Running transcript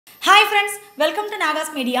Hi friends, welcome to NAGAS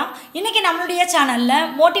MEDIA. இன்னைக்கு நம்மளுடைய சேனல்ல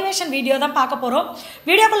மோட்டிவேஷன் வீடியோ தான் பார்க்க போறோம்.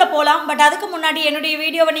 வீடியோக்குள்ள போலாம். பட் அதுக்கு முன்னாடி என்னுடைய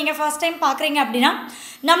வீடியோவை நீங்க ஃபர்ஸ்ட் டைம் பார்க்கறீங்க அப்படினா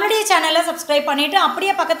நம்மளுடைய சேனலை Subscribe பண்ணிட்டு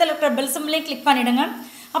அப்படியே பக்கத்துல இருக்கிற பெல் சிம்பலையும் கிளிக் பண்ணிடுங்க.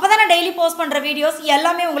 அப்பதான் நான் டெய்லி போஸ்ட் பண்ற வீடியோஸ்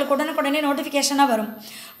எல்லாமே உங்களுக்கு உடனுக்குடனே நோட்டிஃபிகேஷனா வரும்.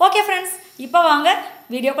 ஓகே फ्रेंड्स, இப்போ வாங்க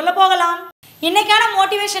வீடியோக்குள்ள போகலாம். இன்னைக்கான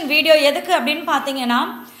மோட்டிவேஷன் வீடியோ எதுக்கு அப்படினு பாத்தீங்கன்னா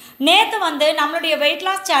நேத்து வந்து நம்மளுடைய weight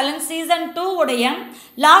loss challenge season 2 உடைய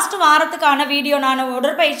லாஸ்ட் வாரத்துக்கான வீடியோ நான்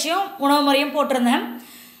உடற்பயிற்சியும் உணவு முறையும் போட்டிருந்தேன்.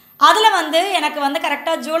 அதுல வந்து எனக்கு வந்து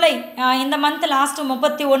கரெக்ட்டா ஜூலை இந்த மந்த் லாஸ்ட்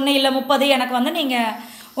 31 இல்ல 30 எனக்கு வந்து நீங்க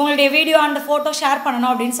உங்களுடைய வீடியோ and போட்டோ ஷேர்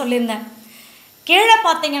பண்ணனும் அப்படினு சொல்லிருந்தேன். கீழ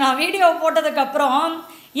பாத்தீங்கன்னா வீடியோ போட்டதுக்கு அப்புறம்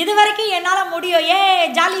இதுவரைக்கும் என்னால முடியும்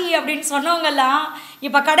ஜாலி அப்படினு சொன்னவங்கலாம்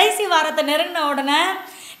இப்ப கடைசி வாரத்தை நெருங்கின உடனே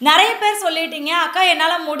நிறைய பேர் சொல்லிட்டீங்க அக்கா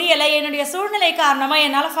என்னால முடியல என்னுடைய சூழ்நிலை காரணமா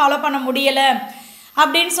என்னால ஃபாலோ பண்ண முடியல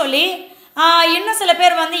அப்படினு சொல்லி இன்னும் சில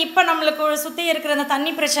பேர் வந்து இப்ப நமக்கு சுத்தி இருக்கிற அந்த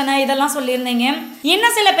தண்ணி பிரச்சனை இதெல்லாம் சொல்லிருந்தீங்க.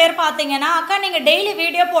 இன்னும் சில பேர் பாத்தீங்கன்னா அக்கா நீங்க டெய்லி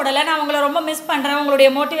வீடியோ போடல நான் உங்களை ரொம்ப மிஸ் பண்றேன்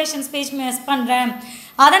உங்களுடைய மோட்டிவேஷன் ஸ்பீச் மிஸ் பண்றேன்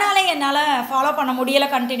அதனால என்னால ஃபாலோ பண்ண முடியல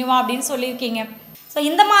கண்டினியூவா அப்படினு சொல்லிருக்கீங்க. ஸோ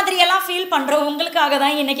இந்த மாதிரியெல்லாம் ஃபீல் பண்ணுற உங்களுக்காக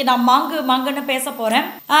தான் இன்றைக்கி நான் மாங்குன்னு பேச போகிறேன்.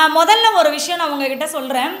 முதல்ல ஒரு விஷயம் நான் உங்ககிட்ட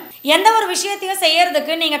சொல்கிறேன். எந்த ஒரு விஷயத்தையும்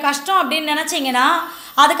செய்யறதுக்கு நீங்கள் கஷ்டம் அப்படின்னு நினச்சிங்கன்னா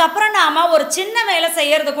அதுக்கப்புறம் நாம் ஒரு சின்ன வேலை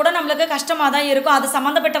செய்கிறது கூட நம்மளுக்கு கஷ்டமாக தான் இருக்கும். அது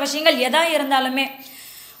சம்மந்தப்பட்ட விஷயங்கள் எதாக இருந்தாலுமே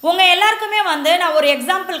உங்கள் எல்லாருக்குமே வந்து நான் ஒரு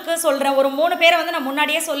எக்ஸாம்பிளுக்கு சொல்கிறேன். ஒரு 3 பேரை வந்து நான்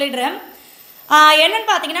முன்னாடியே சொல்லிடுறேன். என்னென்னு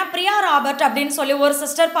பார்த்தீங்கன்னா பிரியா ராபர்ட் அப்படின்னு சொல்லி ஒரு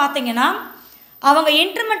சிஸ்டர் பார்த்தீங்கன்னா அவங்க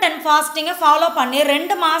இன்டர்மிட்டன்ட் ஃபாஸ்டிங்கை ஃபாலோ பண்ணி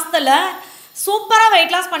 2 மாதத்தில் சூப்பராக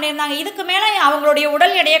வெயிட் லாஸ் பண்ணியிருந்தாங்க. இதுக்கு மேலே அவங்களுடைய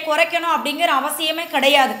உடல் எடையை குறைக்கணும் அப்படிங்கிற அவசியமே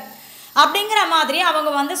கிடையாது. அப்படிங்கிற மாதிரி அவங்க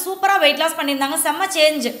வந்து சூப்பராக வெயிட் லாஸ் பண்ணியிருந்தாங்க. செம்ம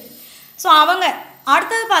சேஞ்சு. ஸோ அவங்க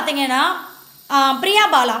அடுத்தது பார்த்தீங்கன்னா பிரியா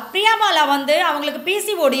பாலா வந்து அவங்களுக்கு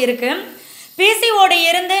பிசிஓடி இருக்குது. பிசிஓடி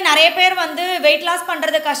இருந்து நிறைய பேர் வந்து வெயிட் லாஸ்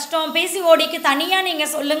பண்ணுறது கஷ்டம் பிசிஓடிக்கு தனியாக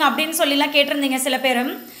நீங்கள் சொல்லுங்கள் அப்படின்னு சொல்லிலாம் கேட்டிருந்தீங்க சில பேர்.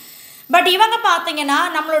 பட் இவங்க பார்த்தீங்கன்னா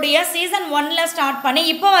நம்மளுடைய சீசன் 1ல் ஸ்டார்ட் பண்ணி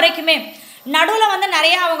இப்போ வரைக்குமே நடுவில் வந்து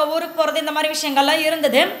நிறையா அவங்க ஊருக்கு போகிறது இந்த மாதிரி விஷயங்கள்லாம்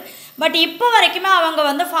இருந்தது. பட் இப்போ வரைக்குமே அவங்க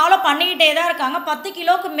வந்து ஃபாலோ பண்ணிக்கிட்டே தான் இருக்காங்க. 10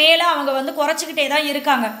 கிலோவுக்கு மேலே அவங்க வந்து குறைச்சிக்கிட்டே தான்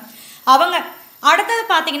இருக்காங்க. அவங்க அடுத்தது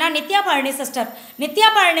பார்த்தீங்கன்னா நித்யா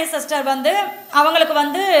பழனி சிஸ்டர் வந்து அவங்களுக்கு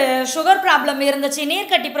வந்து சுகர் ப்ராப்ளம் இருந்துச்சு,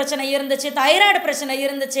 நீர்க்கட்டி பிரச்சனை இருந்துச்சு, தைராய்டு பிரச்சனை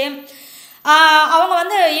இருந்துச்சு. அவங்க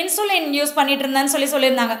வந்து இன்சுலின் யூஸ் பண்ணிட்டு இருந்தேன்னு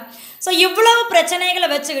சொல்லியிருந்தாங்க. ஸோ இவ்வளவு பிரச்சனைகளை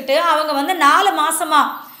வச்சுக்கிட்டு அவங்க வந்து 4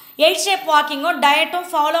 மாதமாக 8 ஷேப் வாக்கிங்கும் டயட்டும்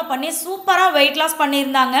ஃபாலோ பண்ணி சூப்பராக வெயிட் லாஸ்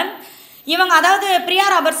பண்ணியிருந்தாங்க. இவங்க அதாவது Priya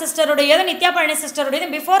Robert சிஸ்டருடையது Nithya Palani சிஸ்டருடையது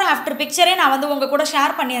before after பிக்சரே நான் வந்து உங்கள் கூட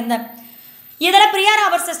ஷேர் பண்ணியிருந்தேன். இதில் Priya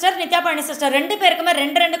Robert sister Nithya Palani sister 2 பேருக்குமே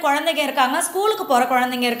 2 குழந்தைங்க இருக்காங்க. ஸ்கூலுக்கு போகிற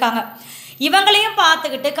குழந்தைங்க இருக்காங்க. இவங்களையும்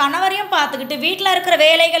பார்த்துக்கிட்டு கணவரையும் பார்த்துக்கிட்டு வீட்டில் இருக்கிற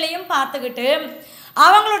வேலைகளையும் பார்த்துக்கிட்டு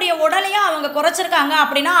அவங்களுடைய உடலையும் அவங்க குறைச்சிருக்காங்க.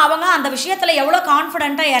 அப்படின்னா அவங்க அந்த விஷயத்தில் எவ்வளோ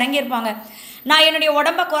கான்ஃபிடென்ட்டாக இறங்கியிருப்பாங்க. நான் என்னுடைய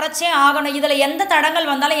உடம்பை குறைச்சே ஆகணும், இதில் எந்த தடங்கள்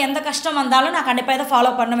வந்தாலும் எந்த கஷ்டம் வந்தாலும் நான் கண்டிப்பாக இதை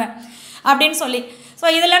ஃபாலோ பண்ணுவேன் அப்படின்னு சொல்லி. ஸோ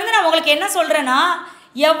இதிலேருந்து நான் உங்களுக்கு என்ன சொல்கிறேன்னா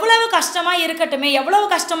எவ்வளவு கஷ்டமாக இருக்கட்டுமே எவ்வளவு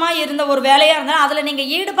கஷ்டமாக இருந்த ஒரு வேலையாக இருந்தாலும் அதில்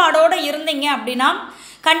நீங்கள் ஈடுபாடோடு இருந்தீங்க அப்படின்னா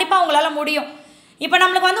கண்டிப்பாக உங்களால் முடியும். இப்போ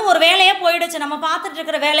நம்மளுக்கு வந்து ஒரு வேலையே போயிடுச்சு, நம்ம பார்த்துட்டு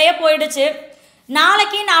இருக்கிற வேலையே போயிடுச்சு,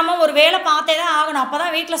 நாளைக்கு நாம் ஒரு வேலை பார்த்தே தான் ஆகணும், அப்போ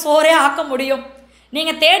தான் வீட்டில் சோறே ஆக்க முடியும்.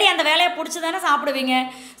 நீங்கள் தேடி அந்த வேலையை பிடிச்சி தானே சாப்பிடுவீங்க.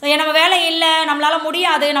 ஸோ நம்ம வேலை இல்லை நம்மளால்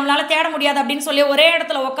முடியாது நம்மளால் தேட முடியாது அப்படின்னு சொல்லி ஒரே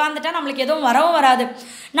இடத்துல உட்காந்துட்டா நம்மளுக்கு எதுவும் வரவும் வராது,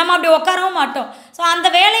 நம்ம அப்படி உட்காரவும் மாட்டோம். ஸோ அந்த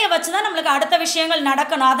வேலையை வச்சு தான் நம்மளுக்கு அடுத்த விஷயங்கள்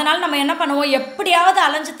நடக்கணும். அதனால் நம்ம என்ன பண்ணுவோம், எப்படியாவது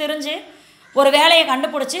அலைஞ்சு திரிஞ்சு ஒரு வேலையை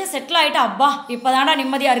கண்டுபிடிச்சி செட்டில் ஆகிட்டு அப்பா இப்போ தாண்டா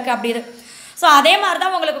நிம்மதியாக இருக்குது அப்படிது. ஸோ அதே மாதிரி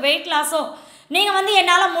தான் உங்களுக்கு வெயிட் லாஸும் நீங்கள் வந்து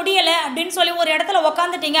என்னால் முடியலை அப்படின்னு சொல்லி ஒரு இடத்துல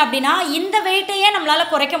உட்காந்துட்டீங்க அப்படின்னா இந்த வெயிட்டையே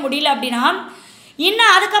நம்மளால் குறைக்க முடியல அப்படின்னா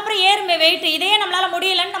இன்னும் அதுக்கப்புறம் ஏறுமே வெயிட், இதையே நம்மளால்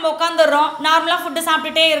முடியலைன்னு நம்ம உட்காந்துடுறோம், நார்மலாக ஃபுட்டு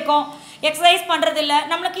சாப்பிட்டுட்டே இருக்கோம், எக்ஸசைஸ் பண்ணுறதில்ல,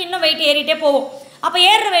 நம்மளுக்கு இன்னும் வெயிட் ஏறிட்டே போகும். அப்போ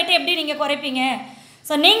ஏறுற வெயிட்டை எப்படி நீங்கள் குறைப்பீங்க?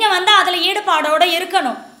 ஸோ நீங்கள் வந்து அதில் ஈடுபாடோடு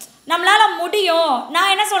இருக்கணும், நம்மளால் முடியும்.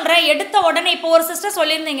 நான் என்ன சொல்கிறேன், எடுத்த உடனே இப்போ ஒரு சிஸ்டர்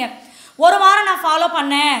சொல்லியிருந்தீங்க 1 வாரம் நான் ஃபாலோ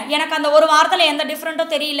பண்ணேன் எனக்கு அந்த 1 வாரத்தில் எந்த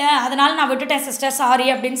டிஃப்ரெண்ட்டும் தெரியல அதனால் நான் விட்டுட்டேன் சிஸ்டர் சாரி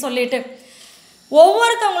அப்படின்னு சொல்லிட்டு.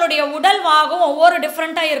 ஒவ்வொருத்தவங்களுடைய உடல் வாகும் ஒவ்வொரு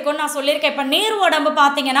டிஃப்ரெண்ட்டாக இருக்கும்னு நான் சொல்லியிருக்கேன். இப்போ நீர் உடம்பு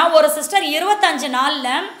பார்த்தீங்கன்னா ஒரு சிஸ்டர் 25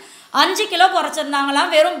 நாளில் 5 கிலோ குறைச்சிருந்தாங்களாம்.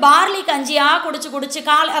 வெறும் பார்லி கஞ்சியாக குடிச்சு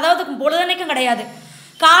அதாவது பொழுதனைக்கும் கிடையாது,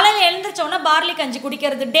 காலையில் எழுந்திரிச்சோன்னா பார்லி கஞ்சி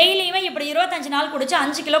குடிக்கிறது டெய்லியுமே இப்படி 25 நாள் குடிச்சு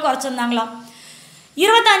 5 கிலோ குறைச்சிருந்தாங்களாம்.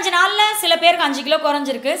 25 நாளில் சில பேருக்கு 5 கிலோ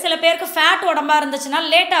குறைஞ்சிருக்கு, சில பேருக்கு ஃபேட் உடம்பாக இருந்துச்சுன்னா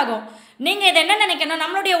லேட் ஆகும். நீங்கள் இதை என்ன நினைக்கணும்,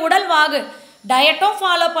 நம்மளுடைய உடல் வாகு டயட்டும்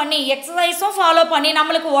ஃபாலோ பண்ணி எக்ஸசைஸும் ஃபாலோ பண்ணி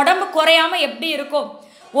நம்மளுக்கு உடம்பு குறையாமல் எப்படி இருக்கும்,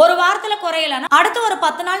 ஒரு வாரத்தில் குறையலைன்னா அடுத்து ஒரு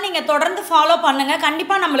 10 நாள் நீங்கள் தொடர்ந்து ஃபாலோ பண்ணுங்கள்,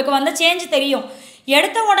 கண்டிப்பாக நம்மளுக்கு வந்து சேஞ்ச் தெரியும்.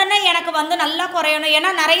 எடுத்த உடனே எனக்கு வந்து நல்லா குறையணும். ஏன்னா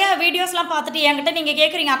நிறைய வீடியோஸ்லாம் பார்த்துட்டு என்கிட்ட நீங்கள்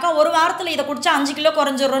கேட்குறீங்க, அக்கா ஒரு வாரத்தில் இதை குடிச்சா 5 கிலோ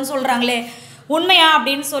குறைஞ்சிடும்னு சொல்கிறாங்களே, உண்மையா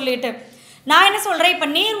அப்படின்னு சொல்லிட்டு. நான் என்ன சொல்கிறேன், இப்போ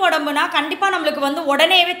நீர் உடம்புனா கண்டிப்பாக நம்மளுக்கு வந்து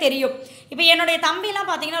உடனேவே தெரியும். இப்போ என்னுடைய தம்பிலாம்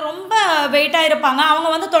பார்த்தீங்கன்னா ரொம்ப வெயிட்டாக இருப்பாங்க. அவங்க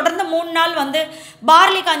வந்து தொடர்ந்து 3 நாள் வந்து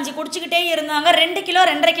பார்லி கஞ்சி குடிச்சிக்கிட்டே இருந்தாங்க. 2 கிலோ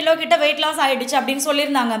 2.5 கிலோ கிட்ட வெயிட் லாஸ் ஆகிடுச்சு அப்படின்னு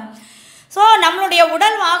சொல்லியிருந்தாங்க. ஸோ நம்மளுடைய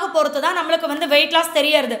உடல் வாகு பொறுத்து தான் நம்மளுக்கு வந்து வெயிட் லாஸ்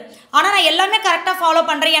தெரியறது. ஆனால் நான் எல்லாமே கரெக்டாக ஃபாலோ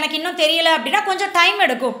பண்ணுறேன், எனக்கு இன்னும் தெரியல அப்படின்னா கொஞ்சம் டைம்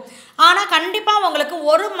எடுக்கும். ஆனால் கண்டிப்பாக உங்களுக்கு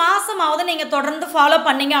 1 மாதமாவது நீங்கள் தொடர்ந்து ஃபாலோ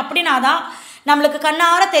பண்ணிங்க அப்படின்னா தான் நம்மளுக்கு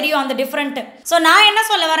கண்ணார தெரியும் அந்த டிஃப்ரெண்ட்டு. ஸோ நான் என்ன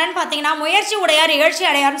சொல்ல வரேன்னு பார்த்தீங்கன்னா, முயற்சி உடையார் இகழ்ச்சி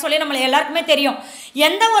அடையார்னு சொல்லி நம்மளை எல்லாருக்குமே தெரியும்.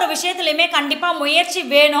 எந்த ஒரு விஷயத்துலையுமே கண்டிப்பாக முயற்சி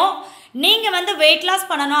வேணும். நீங்கள் வந்து வெயிட் லாஸ்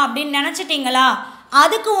பண்ணணும் அப்படின்னு நினச்சிட்டிங்களா,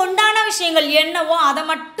 அதுக்கு உண்டான விஷயங்கள் என்னவோ அதை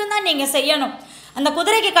மட்டும்தான் நீங்கள் செய்யணும். அந்த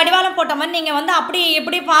குதிரைக்கு கடிவாளம் போட்ட மாதிரி நீங்கள் வந்து அப்படி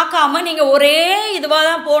இப்படி பார்க்காம நீங்கள் ஒரே இதுவாக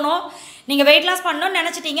தான் போகணும். நீங்கள் வெயிட் லாஸ் பண்ணணும்னு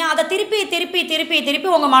நினச்சிட்டிங்க, அதை திருப்பி திருப்பி திருப்பி திருப்பி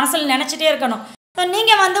உங்கள் மனசில் நினச்சிட்டே இருக்கணும். ஸோ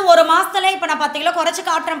நீங்கள் வந்து 1 மாதத்துல இப்போ நான் 10 கிலோ குறைச்சி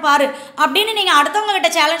காட்டுறேன் பாரு அப்படின்னு நீங்கள் அடுத்தவங்க கிட்ட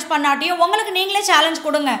சேலஞ்ச் பண்ணாட்டியும் உங்களுக்கு நீங்களே சேலஞ்ச்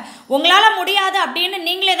கொடுங்க. உங்களால் முடியாது அப்படின்னு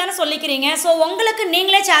நீங்களே தானே சொல்லிக்கிறீங்க. ஸோ உங்களுக்கு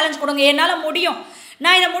நீங்களே சேலஞ்ச் கொடுங்க. என்னால் முடியும்,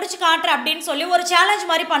 நான் இதை முடிச்சு காட்டுறேன் அப்படின்னு சொல்லி ஒரு சேலஞ்ச்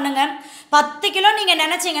மாதிரி பண்ணுங்கள். 10 கிலோ நீங்கள்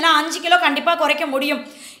நினச்சிங்கன்னா 5 கிலோ கண்டிப்பாக குறைக்க முடியும்.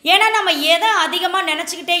 ஏன்னா நம்ம எதை அதிகமாக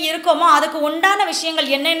நினச்சிக்கிட்டே இருக்கோமோ அதுக்கு உண்டான விஷயங்கள்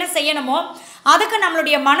என்னென்ன செய்யணுமோ அதுக்கு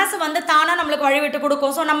நம்மளுடைய மனசு வந்து தானாக நம்மளுக்கு வழிவிட்டு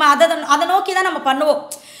கொடுக்கும். ஸோ நம்ம அதை நோக்கி தான் நம்ம பண்ணுவோம்.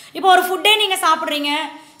 இப்போ ஒரு ஃபுட்டே நீங்கள் சாப்பிட்றீங்க,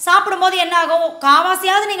 சாப்பிடும்போது என்ன ஆகும்,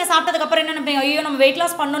 காவாசியாவது நீங்கள் சாப்பிட்டதுக்கப்புறம் என்ன நினைப்பீங்க, ஐயோ நம்ம வெயிட்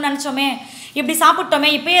லாஸ் பண்ணணும்னு நினச்சோமே, இப்படி சாப்பிட்டோமே,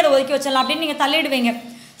 இப்போயே அதை ஒதுக்கி வச்சிடலாம் அப்படின்னு நீங்கள் தள்ளிடுவீங்க.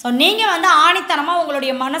 ஸோ நீங்கள் வந்து ஆணித்தனமாக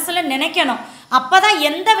உங்களுடைய மனசில் நினைக்கணும். அப்போ தான்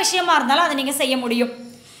எந்த விஷயமா இருந்தாலும் அதை நீங்கள் செய்ய முடியும்.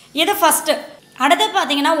 இது ஃபஸ்ட்டு. அடுத்து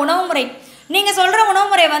பார்த்தீங்கன்னா உணவு முறை. நீங்கள் சொல்கிற உணவு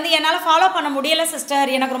முறை வந்து என்னால் ஃபாலோ பண்ண முடியலை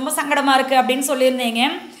சிஸ்டர், எனக்கு ரொம்ப சங்கடமாக இருக்குது அப்படின்னு சொல்லியிருந்தீங்க.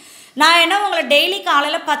 நான் என்ன உங்களை டெய்லி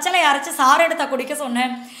காலையில் பச்சளை அரைச்சி சாறு எடுத்த குடிக்க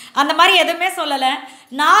சொன்னேன்? அந்த மாதிரி எதுவுமே சொல்லலை.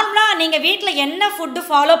 நார்மலாக நீங்கள் வீட்டில் என்ன ஃபுட்டு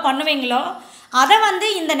ஃபாலோ பண்ணுவீங்களோ அதை வந்து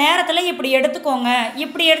இந்த நேரத்தில் இப்படி எடுத்துக்கோங்க.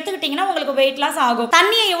 இப்படி எடுத்துக்கிட்டிங்கன்னா உங்களுக்கு வெயிட் லாஸ் ஆகும்.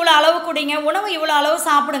 தண்ணியை இவ்வளோ அளவு குடிங்க, உணவு இவ்வளோ அளவு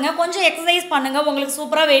சாப்பிடுங்க, கொஞ்சம் எக்ஸசைஸ் பண்ணுங்கள், உங்களுக்கு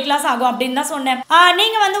சூப்பராக வெயிட் லாஸ் ஆகும் அப்படின்னு தான் சொன்னேன்.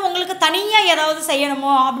 நீங்கள் வந்து உங்களுக்கு தனியாக ஏதாவது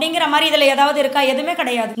செய்யணுமோ அப்படிங்கிற மாதிரி இதில் ஏதாவது இருக்கா? எதுவுமே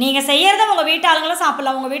கிடையாது. நீங்கள் செய்யறத உங்கள் வீட்டாளுங்களும்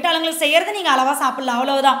சாப்பிடலாம், உங்கள் வீட்டாளுங்களுக்கு செய்யறது நீங்கள் அளவாக சாப்பிடலாம்,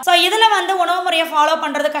 அவ்வளவுதான். ஸோ இதில் வந்து உணவு முறையை ஃபாலோ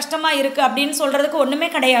பண்ணுறது கஷ்டமாக இருக்குது அப்படின்னு சொல்கிறதுக்கு ஒன்றுமே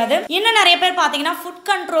கிடையாது. இன்னும் நிறைய பேர் பார்த்தீங்கன்னா ஃபுட்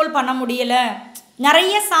கண்ட்ரோல் பண்ண முடியல,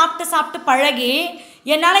 நிறைய சாப்பிட்டு பழகி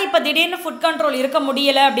என்னால் இப்போ திடீர்னு ஃபுட் கண்ட்ரோல் இருக்க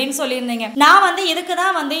முடியலை அப்படின்னு சொல்லியிருந்தீங்க. நான் வந்து இதுக்கு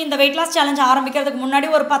தான் வந்து இந்த வெயிட் லாஸ் சேலஞ்ச் ஆரம்பிக்கிறதுக்கு முன்னாடி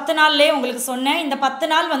ஒரு 10 நாள்லேயே உங்களுக்கு சொன்னேன், இந்த 10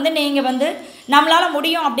 நாள் வந்து நீங்கள் வந்து நம்மளால்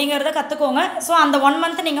முடியும் அப்படிங்கிறத கற்றுக்கோங்க. ஸோ அந்த 1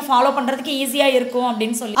 மந்த் நீங்கள் ஃபாலோ பண்ணுறதுக்கு ஈஸியாக இருக்கும்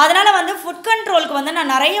அப்படின்னு சொல்லி, அதனால் வந்து ஃபுட் கண்ட்ரோலுக்கு வந்து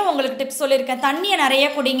நான் நிறைய உங்களுக்கு டிப்ஸ் சொல்லியிருக்கேன். தண்ணியை நிறைய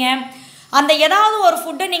குடிங்க. அந்த ஏதாவது ஒரு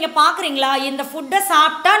ஃபுட்டை நீங்கள் பார்க்குறீங்களா, இந்த ஃபுட்டை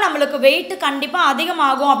சாப்பிட்டா நம்மளுக்கு வெயிட்டு கண்டிப்பாக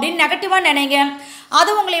அதிகமாகும் அப்படின்னு நெகட்டிவாக நினைங்க, அது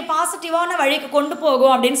உங்களை பாசிட்டிவான வழிக்கு கொண்டு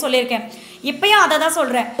போகும் அப்படின்னு சொல்லியிருக்கேன். இப்பயும் அதை தான்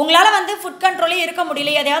சொல்கிறேன். உங்களால் வந்து ஃபுட் கண்ட்ரோலே இருக்க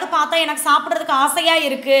முடியல, எதையாவது பார்த்தா எனக்கு சாப்பிட்றதுக்கு ஆசையாக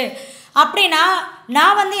இருக்குது அப்படின்னா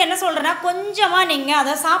நான் வந்து என்ன சொல்கிறேன்னா, கொஞ்சமாக நீங்கள்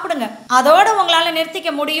அதை சாப்பிடுங்க. அதோடு உங்களால்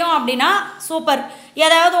நிறுத்திக்க முடியும் அப்படின்னா சூப்பர்.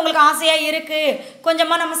 ஏதாவது உங்களுக்கு ஆசையாக இருக்குது,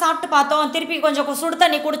 கொஞ்சமாக நம்ம சாப்பிட்டு பார்த்தோம், திருப்பி கொஞ்சம் சுடு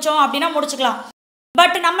தண்ணி குடித்தோம் அப்படின்னா முடிச்சுக்கலாம்.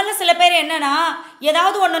 பட் நம்மள சில பேர் என்னன்னா,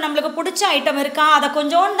 ஏதாவது ஒன்று நம்மளுக்கு பிடிச்ச ஐட்டம் இருக்கா, அதை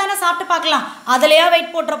கொஞ்சோண்டு தானே சாப்பிட்டு பார்க்கலாம், அதுலையா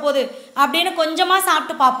வெயிட் போட்டுற போகுது அப்படின்னு கொஞ்சமாக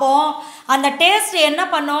சாப்பிட்டு பார்ப்போம். அந்த டேஸ்ட் என்ன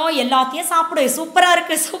பண்ணோம், எல்லாத்தையும் சாப்பிடு, சூப்பராக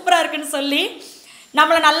இருக்குன்னு சொல்லி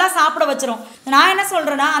நம்மளை நல்லா சாப்பிட வச்சிரும். நான் என்ன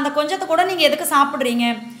சொல்கிறேன்னா, அந்த கொஞ்சத்தை கூட நீங்கள் எதுக்கு சாப்பிட்றீங்க?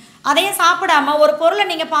 அதையும் சாப்பிடாம ஒரு பொருளை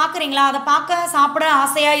நீங்கள் பார்க்குறீங்களா, அதை பார்க்க சாப்பிட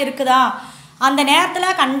ஆசையாக இருக்குதா, அந்த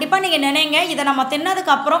நேரத்தில் கண்டிப்பாக நீங்கள் நினைங்க, இதை நம்ம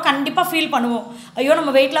தின்னதுக்கப்புறம் கண்டிப்பாக ஃபீல் பண்ணுவோம், ஐயோ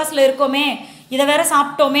நம்ம வெயிட் லாஸில் இருக்கோமே, இதை வேறு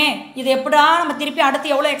சாப்பிட்டோமே, இது எப்படா நம்ம திருப்பி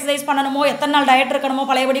அடுத்து எவ்வளோ எக்ஸசைஸ் பண்ணணுமோ, எத்தனை நாள் டயட் இருக்கணுமோ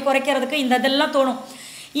பழையபடி குறைக்கிறதுக்கு, இதெல்லாம் தோணும்.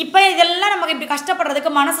 இப்போ இதெல்லாம் நமக்கு இப்படி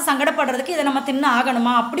கஷ்டப்படுறதுக்கு, மனசு சங்கடப்படுறதுக்கு இதை நம்ம தின்ன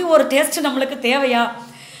ஆகணுமா, அப்படி ஒரு டேஸ்ட்டு நம்மளுக்கு தேவையா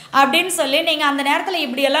அப்படின்னு சொல்லி நீங்கள் அந்த நேரத்தில்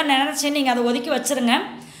இப்படியெல்லாம் நினச்சி நீங்கள் அதை ஒதுக்கி வச்சுருங்க.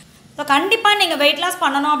 ஸோ கண்டிப்பாக நீங்கள் வெயிட் லாஸ்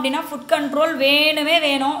பண்ணணும் அப்படின்னா ஃபுட் கண்ட்ரோல்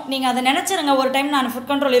வேணும். நீங்கள் அதை நினச்சிருங்க, ஒரு டைம் நான் ஃபுட்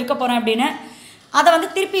கண்ட்ரோல் இருக்க போகிறேன் அப்படின்னு. அதை வந்து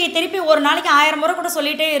திருப்பி ஒரு நாளைக்கு 1000 முறை கூட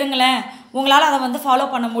சொல்லிகிட்டே இருங்களேன், உங்களால் அதை வந்து ஃபாலோ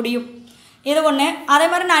பண்ண முடியும். இது ஒன்று. அதே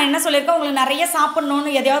மாதிரி நான் என்ன சொல்லியிருக்கேன், உங்களுக்கு நிறைய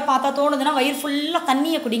சாப்பிட்ணுன்னு எதையாவது பார்த்தா தோணுதுன்னா வயிறு ஃபுல்லாக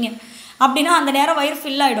தண்ணியை குடிங்க, அப்படின்னா அந்த நேரம் வயிறு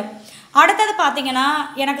ஃபில் ஆகிடும். அடுத்தது பார்த்தீங்கன்னா,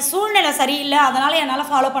 எனக்கு சூழ்நிலை சரியில்லை அதனால் என்னால்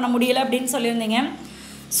ஃபாலோ பண்ண முடியலை அப்படின்னு சொல்லியிருந்தீங்க.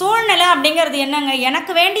 சூழ்நிலை அப்படிங்கிறது என்னங்க,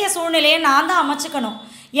 எனக்கு வேண்டிய சூழ்நிலையை நான் தான் அமைச்சுக்கணும்,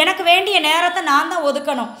 எனக்கு வேண்டிய நேரத்தை நான் தான்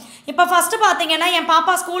ஒதுக்கணும். இப்போ ஃபஸ்ட்டு பார்த்தீங்கன்னா, என்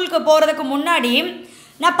பாப்பா ஸ்கூலுக்கு போகிறதுக்கு முன்னாடி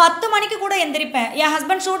நான் 10 மணிக்கு கூட எந்திரிப்பேன். என்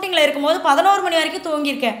ஹஸ்பண்ட் ஷூட்டிங்கில் இருக்கும்போது 11 மணி வரைக்கும்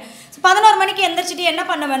தூங்கியிருக்கேன். 11 மணிக்கு எந்திரிச்சிட்டு என்ன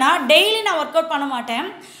பண்ணுவேன்னா, டெய்லி நான் ஒர்க் அவுட் பண்ண மாட்டேன்.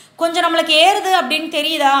 கொஞ்சம் நம்மளுக்கு ஏறுது அப்படின்னு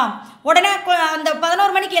தெரியுதா, உடனே அந்த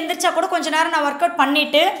 11 மணிக்கு எந்திரிச்சா கூட கொஞ்சம் நேரம் நான் ஒர்க் அவுட்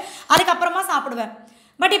பண்ணிவிட்டு அதுக்கப்புறமா சாப்பிடுவேன்.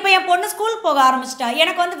 பட் இப்போ என் பொண்ணு ஸ்கூல் போக ஆரம்பிச்சிட்டா,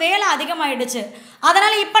 எனக்கு வந்து வேலை அதிகமாகிடுச்சு.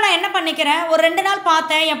 அதனால் இப்போ நான் என்ன பண்ணிக்கிறேன், ஒரு 2 நாள்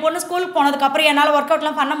பார்த்தேன். என் பொண்ணு ஸ்கூலுக்கு போனதுக்கப்புறம் என்னால் ஒர்க்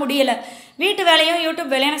அவுட்லாம் பண்ண முடியல. வீட்டு வேலையும்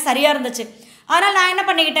யூடியூப் வேலையும் எனக்கு சரியாக இருந்துச்சு. அதனால் நான் என்ன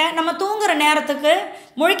பண்ணிக்கிட்டேன், நம்ம தூங்குகிற நேரத்துக்கு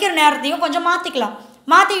முழிக்கிற நேரத்தையும் கொஞ்சம்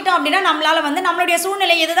மாற்றிக்கிட்டோம் அப்படின்னா நம்மளால் வந்து நம்மளுடைய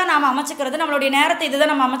சூழ்நிலை இதுதான் நாம் அமைச்சிக்கிறது, நம்மளுடைய நேரத்தை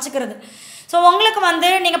இதுதான் நம்ம அமைச்சிக்கிறது. ஸோ உங்களுக்கு வந்து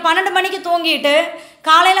நீங்கள் 12 மணிக்கு தூங்கிட்டு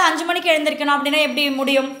காலையில் 5 மணிக்கு எழுந்திருக்கணும் அப்படின்னா எப்படி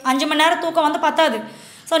முடியும்? 5 மணி நேரம் தூக்கம் வந்து பத்தாது.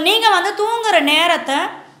 ஸோ நீங்கள் வந்து தூங்குகிற நேரத்தை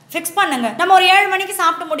ஃபிக்ஸ் பண்ணுங்கள். நம்ம ஒரு 7 மணிக்கு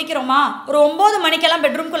சாப்பிட்டு முடிக்கிறோமா, ஒரு 9 மணிக்கெல்லாம்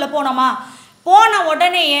பெட்ரூம்குள்ளே போனோமா, போன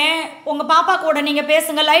உடனேயே உங்கள் பாப்பா கூட நீங்கள்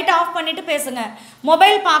பேசுங்க, லைட் ஆஃப் பண்ணிவிட்டு பேசுங்க.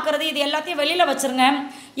 மொபைல் பார்க்குறது இது எல்லாத்தையும் வெளியில் வச்சுருங்க.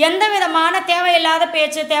 எந்த விதமான தேவையில்லாத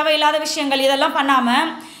பேச்சு, தேவையில்லாத விஷயங்கள் இதெல்லாம்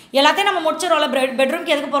பண்ணாமல் எல்லாத்தையும் நம்ம முடிச்சிடறோம்ல.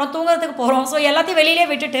 பெட்ரூம்க்கு எதுக்கு போகிறோம், தூங்குறதுக்கு போகிறோம். ஸோ எல்லாத்தையும் வெளியிலே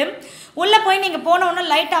விட்டுட்டு உள்ளே போய் நீங்கள் போன உடனே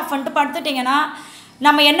லைட் ஆஃப் பண்ணிட்டு படுத்துட்டிங்கன்னா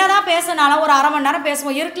நம்ம என்ன தான் பேசினாலும் ஒரு 1/2 மணி நேரம்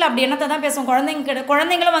பேசுவோம். இருட்டில் அப்படி என்னத்தை தான் பேசுவோம்.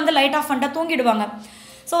 குழந்தைங்களும் வந்து லைட் ஆஃப் பண்ணிட்டா தூங்கிடுவாங்க.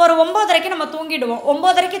 ஸோ ஒரு 9:30க்கு நம்ம தூங்கிடுவோம்.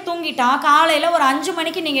 9:30க்கு தூங்கிட்டா காலையில் ஒரு 5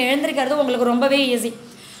 மணிக்கு நீங்கள் எழுந்திருக்கிறது உங்களுக்கு ரொம்பவே ஈஸி.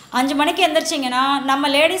 5 மணிக்கு எழுந்திரிச்சிங்கன்னா நம்ம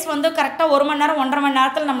லேடிஸ் வந்து கரெக்டாக 1 மணி நேரம் 1.5 மணி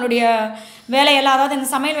நேரத்தில் நம்மளுடைய வேலையெல்லாம், அதாவது இந்த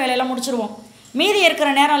சமையல் வேலையெல்லாம் முடிச்சிருவோம். மீதி இருக்கிற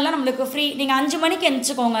நேரம்லாம் நம்மளுக்கு ஃப்ரீ. நீங்கள் 5 மணிக்கு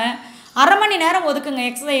எழுந்திரிச்சிக்கோங்க, 1/2 மணி நேரம் ஒதுக்குங்க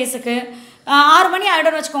எக்ஸசைஸுக்கு. 6 மணி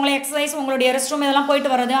ஆகிடும்னு வச்சுக்கோங்களேன் எக்ஸசைஸ், உங்களுடைய ரெஸ்ட் ரூம் இதெல்லாம் போயிட்டு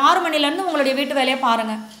வர்றது. 6 மணிலேருந்து உங்களுடைய வீட்டு வேலையை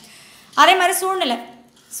பாருங்கள். அதே மாதிரி சூழ்நிலை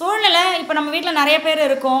இப்போ நம்ம வீட்டில் நிறைய பேர்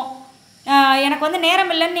இருக்கோம். எனக்கு வந்து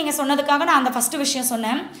நேரம் இல்லைன்னு நீங்கள் சொன்னதுக்காக நான் அந்த ஃபஸ்ட்டு விஷயம்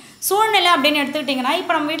சொன்னேன். சூழ்நிலை அப்படின்னு எடுத்துக்கிட்டிங்கன்னா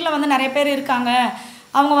இப்போ நம்ம வீட்டில் வந்து நிறைய பேர் இருக்காங்க,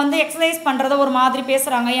 அவங்க வந்து எக்ஸசைஸ் பண்ணுறத ஒரு மாதிரி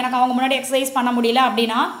பேசுகிறாங்க, எனக்கு அவங்க முன்னாடி எக்ஸசைஸ் பண்ண முடியல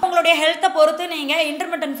அப்படின்னா உங்களுடைய ஹெல்த்தை பொறுத்து நீங்கள்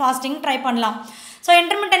இன்டர்மிட்டன்ட் ஃபாஸ்டிங் ட்ரை பண்ணலாம். ஸோ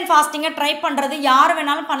இன்டர்மிட்டன்ட் ஃபாஸ்டிங்கை ட்ரை பண்ணுறது யார்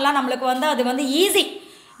வேணாலும் பண்ணலாம். நம்மளுக்கு வந்து அது வந்து ஈஸி.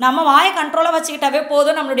 நம்ம வாயை கண்ட்ரோலாக வச்சுக்கிட்டாவே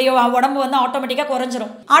போதும், நம்மளுடைய உடம்பு வந்து ஆட்டோமேட்டிக்காக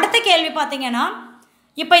குறைஞ்சிரும். அடுத்த கேள்வி பார்த்தீங்கன்னா,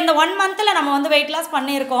 இப்போ இந்த 1 மந்தில் நம்ம வந்து வெயிட் லாஸ்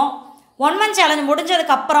பண்ணியிருக்கோம். 1 மந்த் சேலஞ்ச்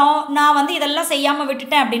முடிஞ்சதுக்கப்புறம் நான் வந்து இதெல்லாம் செய்யாமல்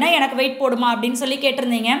விட்டுட்டேன் அப்படின்னா எனக்கு வெயிட் போடுமா அப்படின்னு சொல்லி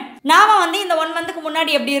கேட்டிருந்தீங்க. நாம் வந்து இந்த 1 மந்த்துக்கு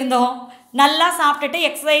முன்னாடி எப்படி இருந்தோம், நல்லா சாப்பிட்டுட்டு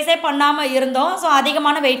எக்ஸசைஸே பண்ணாமல் இருந்தோம். ஸோ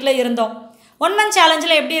அதிகமான வெயிட்டில் இருந்தோம். 1 மந்த்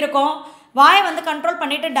சேலஞ்சில் எப்படி இருக்கும், வாயை வந்து கண்ட்ரோல்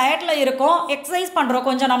பண்ணிவிட்டு டயட்டில் இருக்கும், எக்ஸசைஸ் பண்ணுறோம்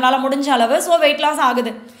கொஞ்சம் நம்மளால் முடிஞ்ச அளவு. ஸோ வெயிட் லாஸ்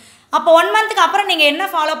ஆகுது. அப்போ 1 மந்த்துக்கு அப்புறம் நீங்கள் என்ன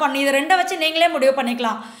ஃபாலோ பண்ணி இது 2 வச்சு நீங்களே முடிவு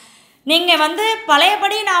பண்ணிக்கலாம். நீங்கள் வந்து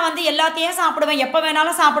பழையபடி நான் வந்து எல்லாத்தையும் சாப்பிடுவேன், எப்போ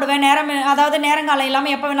வேணாலும் சாப்பிடுவேன், அதாவது நேரங்காலம்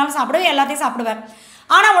இல்லாமல் எப்போ வேணாலும் சாப்பிடுவேன், எல்லாத்தையும் சாப்பிடுவேன்,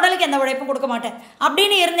 ஆனால் உடலுக்கு எந்த உழைப்பும் கொடுக்க மாட்டேன்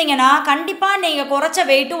அப்படின்னு இருந்தீங்கன்னா கண்டிப்பாக நீங்கள் குறைச்ச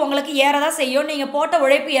வெயிட்டு உங்களுக்கு ஏறதான் செய்யும். நீங்கள் போட்ட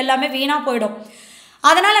உழைப்பு எல்லாமே வீணாக போயிடும்.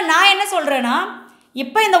 அதனால் நான் என்ன சொல்கிறேன்னா,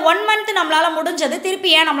 இப்போ இந்த 1 மந்த் நம்மளால் முடிஞ்சது,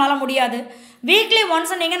 திருப்பி ஏன் நம்மளால் முடியாது? வீக்லி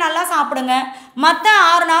ஒன்ஸ் நீங்கள் நல்லா சாப்பிடுங்க. மற்ற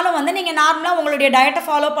 6 நாளும் வந்து நீங்கள் நார்மலாக உங்களுடைய டயட்டை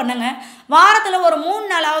ஃபாலோ பண்ணுங்கள். வாரத்தில் ஒரு 3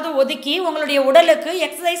 நாளாவது ஒதுக்கி உங்களுடைய உடலுக்கு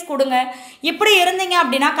எக்ஸசைஸ் கொடுங்க. இப்படி இருந்தீங்க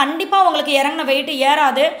அப்படின்னா கண்டிப்பாக உங்களுக்கு இறங்கின வெயிட்டு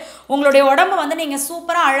ஏறாது. உங்களுடைய உடம்பை வந்து நீங்கள்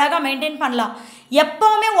சூப்பராக அழகாக மெயின்டைன் பண்ணலாம்.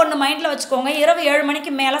 எப்போவுமே ஒன்று மைண்டில் வச்சுக்கோங்க, இரவு 7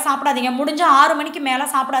 மணிக்கு மேலே சாப்பிடாதீங்க, முடிஞ்சால் 6 மணிக்கு மேலே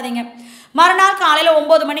சாப்பிடாதீங்க. மறுநாள் காலையில்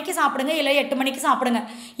 9 மணிக்கு சாப்பிடுங்க, இல்லை 8 மணிக்கு சாப்பிடுங்க.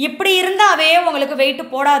 இப்படி இருந்தாவே உங்களுக்கு வெயிட்டு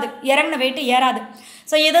போடாது, இறங்கின வெயிட்டு ஏறாது.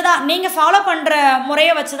 ஸோ இதுதான் நீங்கள் ஃபாலோ பண்ணுற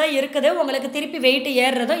முறையை வச்சு தான் இருக்குது உங்களுக்கு திருப்பி வெயிட்டு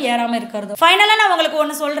ஏறுறதும் ஏறாமல் இருக்கிறதும். ஃபைனலாக நான் உங்களுக்கு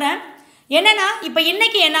ஒன்று சொல்கிறேன் என்னென்னா, இப்போ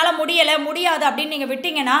இன்றைக்கி என்னால் முடியாது அப்படின்னு நீங்கள்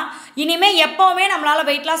விட்டிங்கன்னா இனிமேல் எப்போவுமே நம்மளால்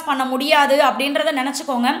வெயிட் லாஸ் பண்ண முடியாது அப்படின்றத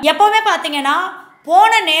நினச்சிக்கோங்க. எப்போவுமே பார்த்தீங்கன்னா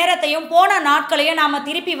போன நேரத்தையும் போன நாட்களையும் நாம்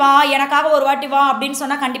திருப்பி வா, எனக்காக ஒரு வாட்டி வா அப்படின்னு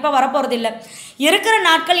சொன்னால் கண்டிப்பாக வரப்போகிறது இல்லை. இருக்கிற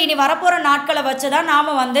நாட்கள் இனி வரப்போகிற நாட்களை வச்சு தான்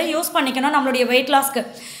நாம் வந்து யூஸ் பண்ணிக்கணும் நம்மளுடைய வெயிட் லாஸ்க்கு.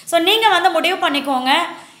 ஸோ நீங்கள் வந்து முடிவு பண்ணிக்கோங்க,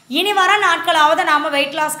 இனி வர நாட்களாவது நாம்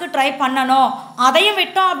வெயிட் லாஸ்க்கு ட்ரை பண்ணணும். அதையும்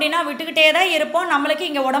விட்டோம் அப்படின்னா விட்டுக்கிட்டே தான் இருப்போம், நம்மளுக்கு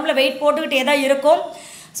இங்கே உடம்புல வெயிட் போட்டுக்கிட்டே தான் இருக்கும்.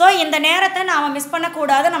 ஸோ இந்த நேரத்தை நாம் மிஸ்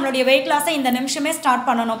பண்ணக்கூடாது, நம்மளுடைய வெயிட் லாஸை இந்த நிமிஷமே ஸ்டார்ட்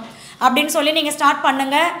பண்ணணும் அப்படின்னு சொல்லி நீங்கள் ஸ்டார்ட்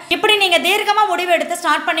பண்ணுங்கள். இப்படி நீங்கள் தீர்க்கமாக முடிவு எடுத்து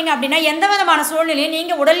ஸ்டார்ட் பண்ணிங்க அப்படின்னா எந்த விதமான சூழ்நிலையும்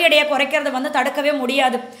நீங்கள் உடல் எடையை குறைக்கிறத வந்து தடுக்கவே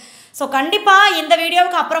முடியாது. ஸோ கண்டிப்பாக இந்த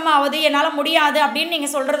வீடியோவுக்கு அப்புறமாவது என்னால் முடியாது அப்படின்னு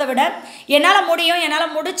நீங்கள் சொல்கிறத விட என்னால் முடியும்,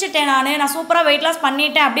 என்னால் முடிச்சுட்டேன், நான் சூப்பராக வெயிட் லாஸ்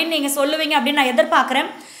பண்ணிட்டேன் அப்படின்னு நீங்கள் சொல்லுவீங்க அப்படின்னு நான்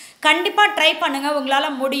எதிர்பார்க்குறேன். கண்டிப்பாக ட்ரை பண்ணுங்கள்,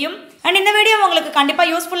 உங்களால் முடியும். அண்ட் இந்த வீடியோ உங்களுக்கு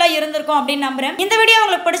கண்டிப்பாக யூஸ்ஃபுல்லாக இருந்திருக்கும் அப்படின்னு நம்புகிறேன். இந்த வீடியோ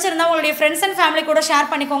உங்களுக்கு பிடிச்சிருந்தா உங்களுடைய ஃப்ரெண்ட்ஸ் அண்ட் ஃபேமிலி கூட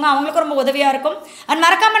ஷேர் பண்ணிக்கோங்க, அவங்களுக்கு ரொம்ப உதவியாக இருக்கும். அண்ட்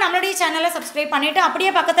மறக்காமல் நம்மளுடைய சேனலை சப்ஸ்கிரைப் பண்ணிவிட்டு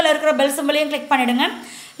அப்படியே பக்கத்தில் இருக்கிற பெல் சிம்பலையும் கிளிக் பண்ணிவிடுங்க.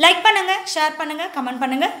 லைக் பண்ணுங்கள், ஷேர் பண்ணுங்கள், கமெண்ட்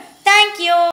பண்ணுங்கள். தேங்க்யூ.